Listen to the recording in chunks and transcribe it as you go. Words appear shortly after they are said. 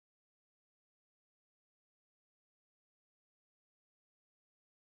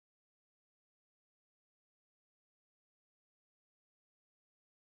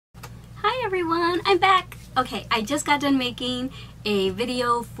Hi everyone, I'm back. Okay, I just got done making a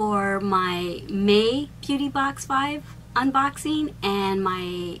video for my May Beauty Box 5 unboxing and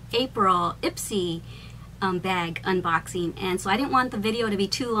my April Ipsy bag unboxing, and so I didn't want the video to be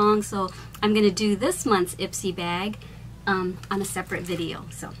too long, so I'm going to do this month's Ipsy bag on a separate video.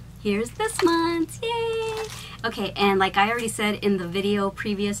 So here's this month's, yay! Okay, and like I already said in the video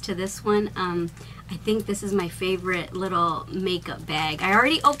previous to this one, I think this is my favorite little makeup bag. I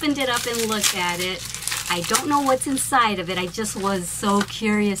already opened it up and looked at it. I don't know what's inside of it. I just was so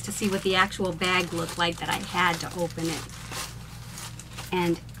curious to see what the actual bag looked like that I had to open it.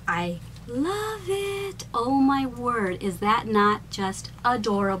 And I love it. Oh my word, is that not just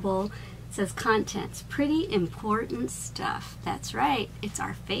adorable? It says contents, pretty important stuff. That's right, it's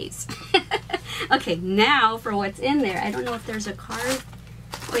our face. Okay, now for what's in there. I don't know if there's a card.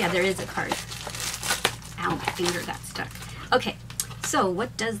 Oh yeah, there is a card. Ow, my finger got stuck. Okay, so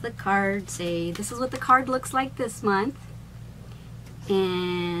what does the card say? This is what the card looks like this month.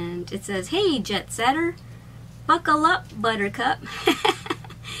 And it says, hey, jet setter, buckle up, buttercup.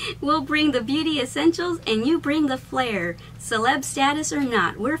 We'll bring the beauty essentials and you bring the flair. Celeb status or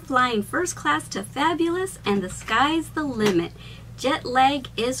not, we're flying first class to fabulous and the sky's the limit. Jet lag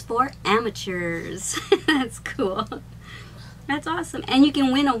is for amateurs. That's cool. That's awesome. And you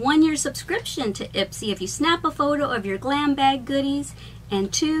can win a 1-year subscription to Ipsy if you snap a photo of your glam bag goodies,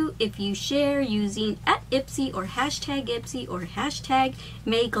 and 2 if you share using @Ipsy or #Ipsy or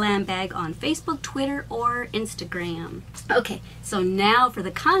 #MayGlamBag on Facebook, Twitter, or Instagram. Okay, so now for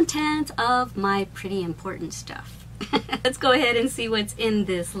the content of my pretty important stuff. Let's go ahead and see what's in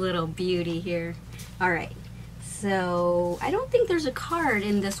this little beauty here. All right. So I don't think there's a card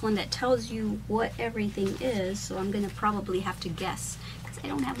in this one that tells you what everything is, so I'm going to probably have to guess because I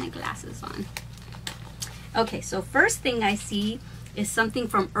don't have my glasses on. Okay, so first thing I see is something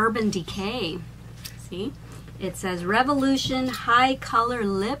from Urban Decay. See? It says Revolution High Color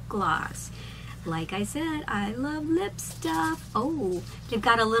Lip Gloss. Like I said, I love lip stuff. Oh, they've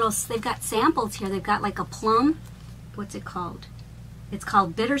got samples here. They've got like a plum. What's it called? It's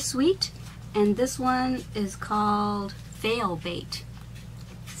called Bittersweet. And this one is called Fail Bait.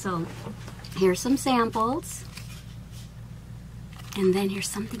 So here's some samples. And then here's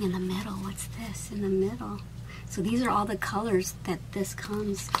something in the middle. What's this in the middle? So these are all the colors that this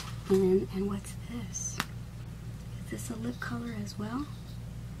comes in. And what's this? Is this a lip color as well?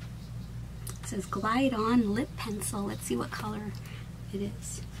 It says Glide On Lip Pencil. Let's see what color it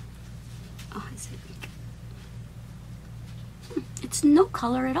is. Oh, is it? It's no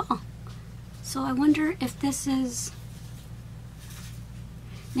color at all. So I wonder if this is,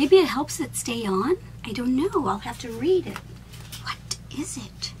 maybe it helps it stay on? I don't know, I'll have to read it. What is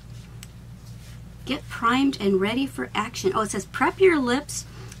it? Get primed and ready for action. Oh, it says prep your lips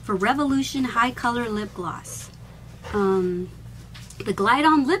for Revolution High Color Lip Gloss. The Glide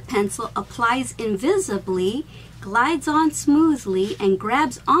On Lip Pencil applies invisibly, glides on smoothly, and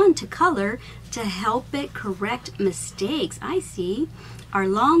grabs onto color to help it correct mistakes. I see. Our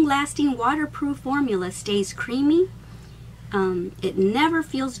long-lasting waterproof formula stays creamy. It never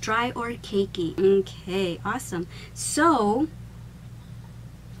feels dry or cakey. Okay, awesome. So,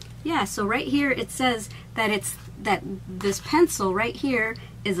 yeah, so right here it says that this pencil right here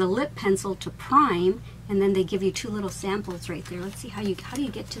is a lip pencil to prime, and then they give you 2 little samples right there. Let's see how do you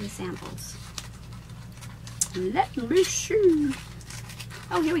get to the samples? Let me see.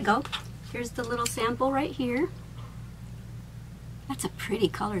 Oh, here we go. Here's the little sample right here. That's a pretty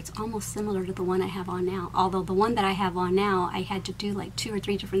color. It's almost similar to the one I have on now. Although the one that I have on now, I had to do like 2 or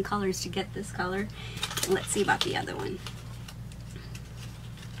 3 different colors to get this color. Let's see about the other one.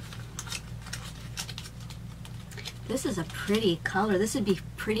 This is a pretty color. This would be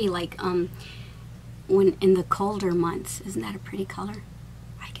pretty like when in the colder months. Isn't that a pretty color?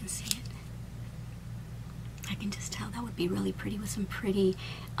 I can see it. I can just tell that would be really pretty with some pretty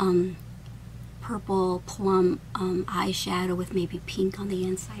purple plum eyeshadow with maybe pink on the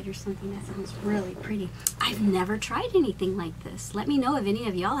inside or something. That sounds really pretty. I've never tried anything like this. Let me know if any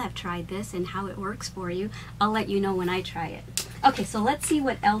of y'all have tried this and how it works for you. I'll let you know when I try it. Okay, so let's see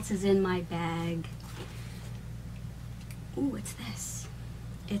what else is in my bag. Ooh, what's this?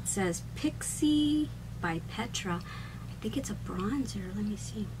 It says Pixie by Petra. I think it's a bronzer. Let me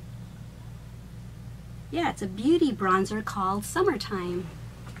see. Yeah, it's a beauty bronzer called Summertime.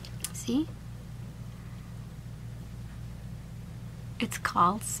 See? It's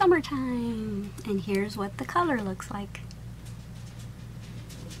called Summertime, and here's what the color looks like.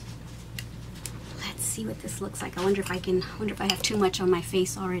 Let's see what this looks like. I wonder if I have too much on my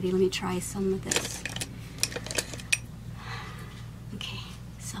face already. Let me try some of this. Okay,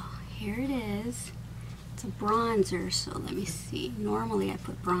 so here it is. It's a bronzer, so let me see. Normally I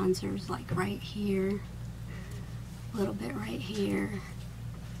put bronzers like right here, a little bit right here.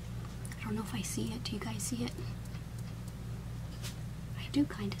 I don't know if I see it. Do you guys see it? I do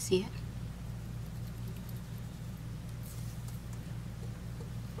kind of see it.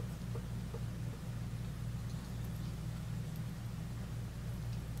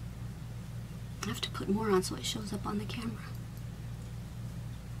 I have to put more on so it shows up on the camera.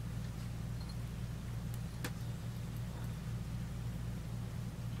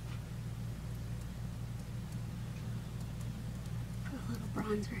 Put a little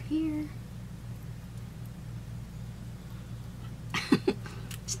bronzer here.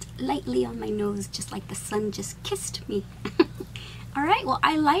 Just lightly on my nose, just like the sun just kissed me. Alright, well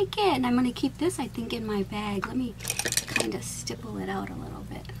I like it, and I'm going to keep this, I think, in my bag. Let me kind of stipple it out a little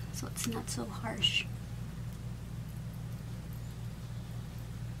bit so it's not so harsh.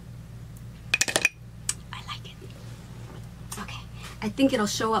 I like it. Okay, I think it'll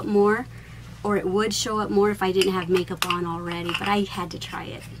show up more, or it would show up more if I didn't have makeup on already, but I had to try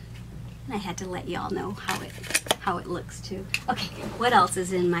it. And I had to let y'all know how it looks too. Okay, what else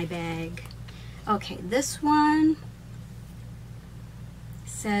is in my bag? Okay, this one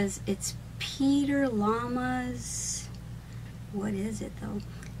says it's Peter Lama's, what is it though?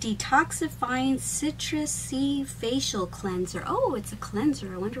 Detoxifying Citrus C Facial Cleanser. Oh, it's a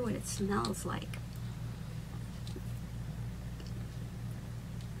cleanser. I wonder what it smells like.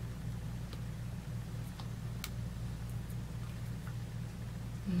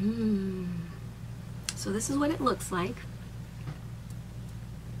 So this is what it looks like.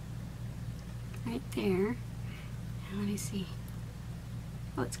 Right there. And let me see.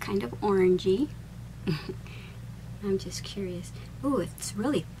 Oh, it's kind of orangey. I'm just curious. Oh, it's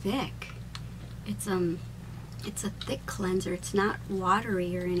really thick. It's a thick cleanser. It's not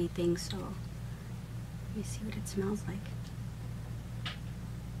watery or anything, so let me see what it smells like.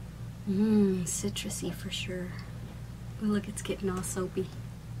 Citrusy for sure. Oh, look, it's getting all soapy.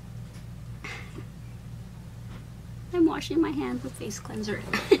 I'm washing my hands with face cleanser.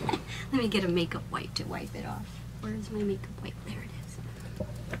 Let me get a makeup wipe to wipe it off. Where is my makeup wipe? There it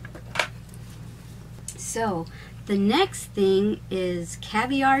is. So, the next thing is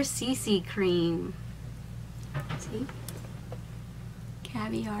Caviar CC Cream. See?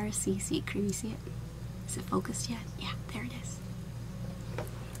 Caviar CC Cream. You see it? Is it focused yet? Yeah, there it is.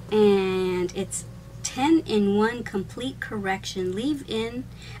 And it's 10-in-1 complete correction. Leave in.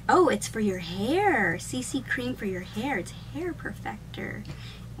 Oh, it's for your hair. CC cream for your hair. It's hair perfector.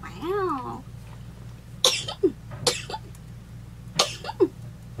 Wow.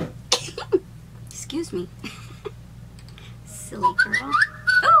 Excuse me. Silly girl.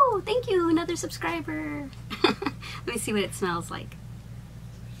 Oh, thank you. Another subscriber. Let me see what it smells like.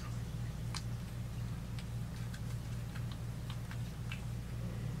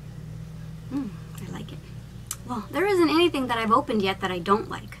 I like it. Well, there isn't anything that I've opened yet that I don't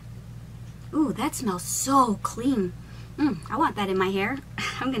like. Ooh, that smells so clean. I want that in my hair.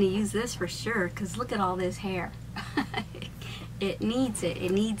 I'm going to use this for sure, because look at all this hair. It needs it.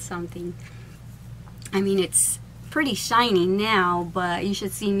 It needs something. I mean, it's pretty shiny now, but you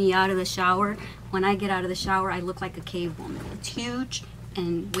should see me out of the shower. When I get out of the shower, I look like a cave woman. It's huge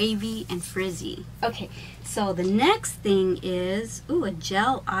and wavy and frizzy. Okay, so the next thing is, ooh, a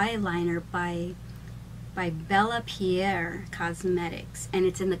gel eyeliner by Bella Pierre Cosmetics, and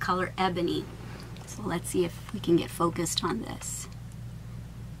it's in the color Ebony. So let's see if we can get focused on this.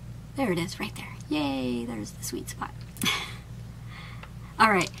 There it is, right there. Yay, there's the sweet spot.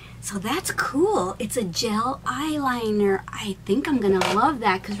 Alright, so that's cool. It's a gel eyeliner. I think I'm gonna love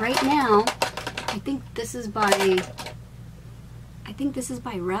that, because right now, I think this is by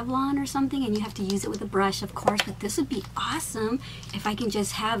Revlon or something, and you have to use it with a brush, of course, but this would be awesome if I can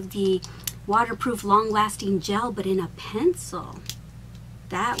just have the waterproof, long-lasting gel, but in a pencil.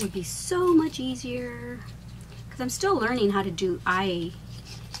 That would be so much easier, because I'm still learning how to do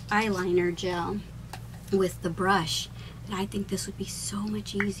eyeliner gel with the brush, and I think this would be so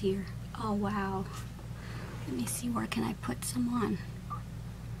much easier. Oh wow. Let me see, where can I put some on?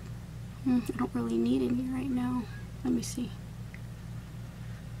 I don't really need any right now. Let me see.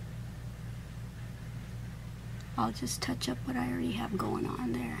 I'll just touch up what I already have going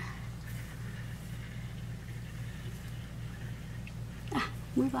on there.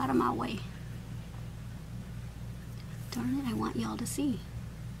 Move out of my way. Darn it, I want y'all to see.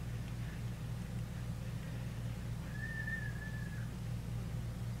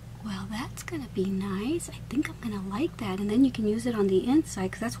 Well, that's gonna be nice. I think I'm gonna like that. And then you can use it on the inside,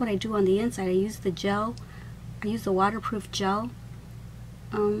 because that's what I do on the inside. I use the gel. I use the waterproof gel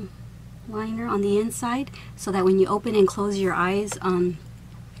liner on the inside so that when you open and close your eyes,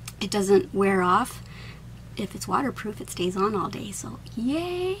 it doesn't wear off. If it's waterproof, it stays on all day. So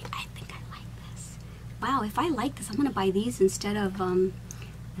yay, I think I like this. Wow, if I like this, I'm gonna buy these instead of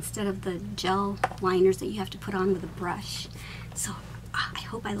the gel liners that you have to put on with a brush. So I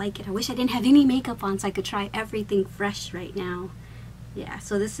hope I like it. I wish I didn't have any makeup on so I could try everything fresh right now. Yeah,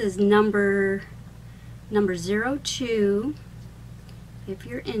 so this is number 02. If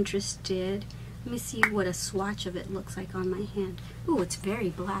you're interested, let me see what a swatch of it looks like on my hand. Ooh, it's very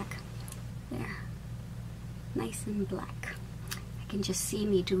black. There. Nice and black. I can just see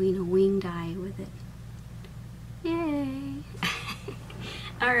me doing a winged eye with it. Yay!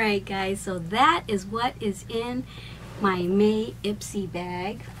 Alright guys, so that is what is in my May Ipsy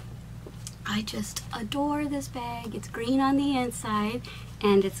bag. I just adore this bag. It's green on the inside,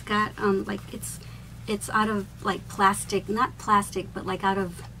 and it's got like it's out of like plastic, not plastic, but like out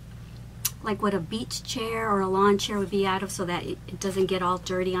of like what a beach chair or a lawn chair would be out of, so that it doesn't get all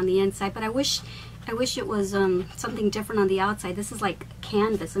dirty on the inside. But I wish it was something different on the outside. This is like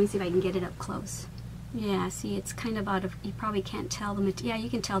canvas. Let me see if I can get it up close. Yeah, see, it's kind of out of, you probably can't tell the material. Yeah, you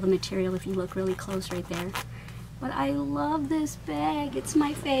can tell the material if you look really close right there. But I love this bag. It's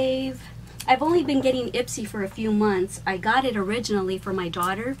my fave. I've only been getting Ipsy for a few months. I got it originally for my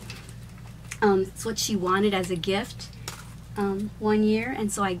daughter. It's what she wanted as a gift 1 year,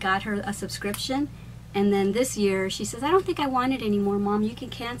 and so I got her a subscription. And then this year she says, I don't think I want it anymore, Mom, you can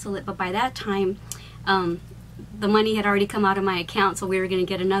cancel it. But by that time the money had already come out of my account, so we were going to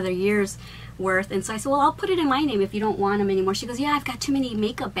get another year's worth. And so I said, well, I'll put it in my name if you don't want them anymore. She goes, yeah, I've got too many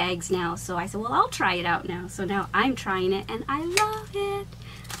makeup bags now. So I said, well, I'll try it out now. So now I'm trying it, and I love it.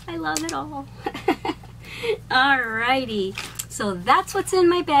 I love it all. Alrighty, so that's what's in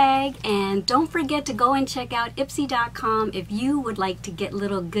my bag, and don't forget to go and check out Ipsy.com if you would like to get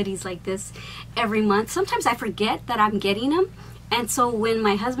little goodies like this every month. Sometimes I forget that I'm getting them, and so when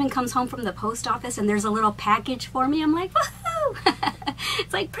my husband comes home from the post office and there's a little package for me, I'm like, woohoo!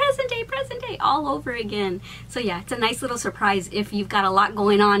 It's like present day all over again. So yeah, it's a nice little surprise if you've got a lot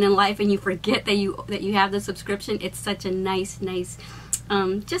going on in life and you forget that you have the subscription. It's such a nice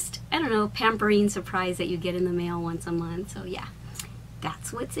just, I don't know, pampering surprise that you get in the mail once a month. So yeah,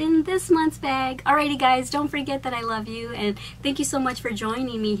 that's what's in this month's bag. Alrighty guys, don't forget that I love you, and thank you so much for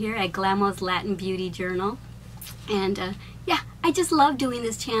joining me here at Glama's Latin Beauty Journal. And yeah, I just love doing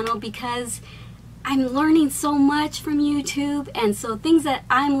this channel because I'm learning so much from YouTube, and so things that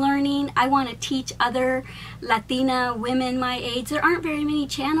I'm learning, I want to teach other Latina women my age. There aren't very many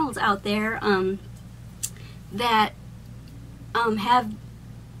channels out there that have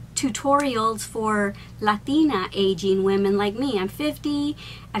tutorials for Latina aging women like me. I'm 50,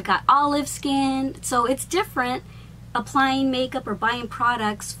 I've got olive skin, so it's different applying makeup or buying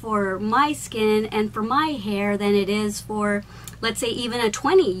products for my skin and for my hair than it is for, let's say, even a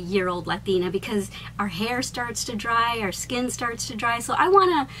 20-year-old Latina, because our hair starts to dry, our skin starts to dry. So I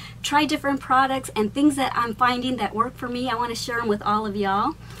want to try different products and things that I'm finding that work for me. I want to share them with all of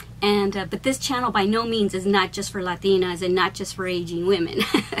y'all. And but this channel by no means is not just for Latinas and not just for aging women,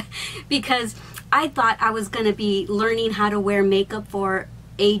 because I thought I was going to be learning how to wear makeup for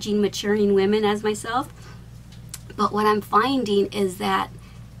aging, maturing women as myself. But what I'm finding is that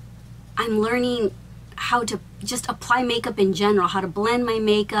I'm learning how to just apply makeup in general, how to blend my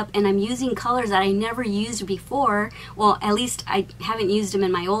makeup, and I'm using colors that I never used before. Well, at least I haven't used them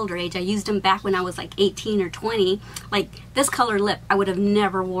in my older age. I used them back when I was like 18 or 20. Like this color lip I would have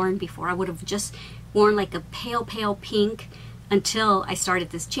never worn before. I would have just worn like a pale pink until I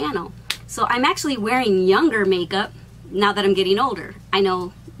started this channel. So I'm actually wearing younger makeup now that I'm getting older. I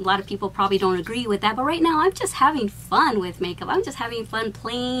know a lot of people probably don't agree with that, but right now I'm just having fun with makeup. I'm just having fun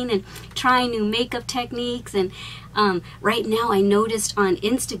playing and trying new makeup techniques. And right now I noticed on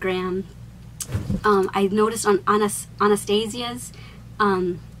Instagram, I noticed on Anastasia's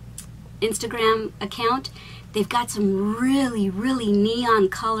Instagram account, they've got some really neon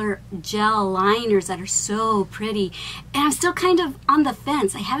color gel liners that are so pretty. And I'm still kind of on the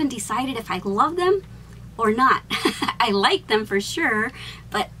fence. I haven't decided if I love them or not. I like them for sure,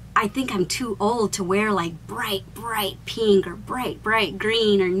 but I think I'm too old to wear like bright pink or bright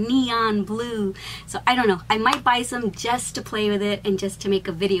green or neon blue. So I don't know. I might buy some just to play with it and just to make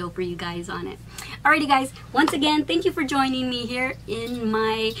a video for you guys on it. Alrighty guys, once again, thank you for joining me here in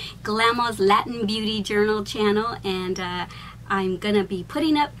my Glama's Latin Beauty Journal channel, and I'm gonna be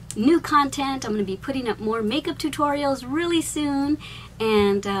putting up new content. I'm gonna be putting up more makeup tutorials really soon.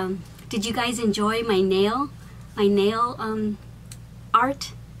 And did you guys enjoy my nail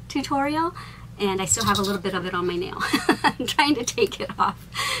art tutorial? and I still have a little bit of it on my nail. I'm trying to take it off.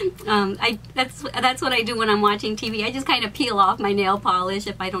 That's what I do when I'm watching TV. I just kind of peel off my nail polish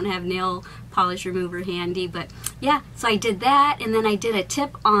if I don't have nail polish remover handy. But yeah, so I did that, and then I did a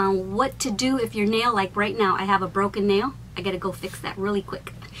tip on what to do if your nail, like right now I have a broken nail. I gotta go fix that really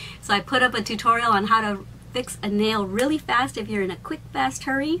quick. So I put up a tutorial on how to fix a nail really fast if you're in a quick, fast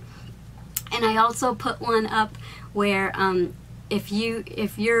hurry. And I also put one up where if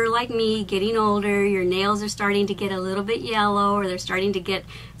you're like me, getting older, your nails are starting to get a little bit yellow, or they're starting to get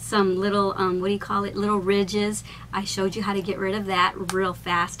some little, what do you call it, little ridges. I showed you how to get rid of that real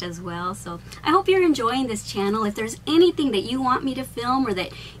fast as well. So I hope you're enjoying this channel. If there's anything that you want me to film, or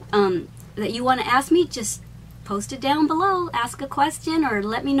that you want to ask me, just post it down below. Ask a question or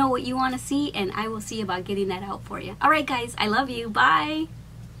let me know what you want to see, and I will see about getting that out for you. Alright guys, I love you. Bye!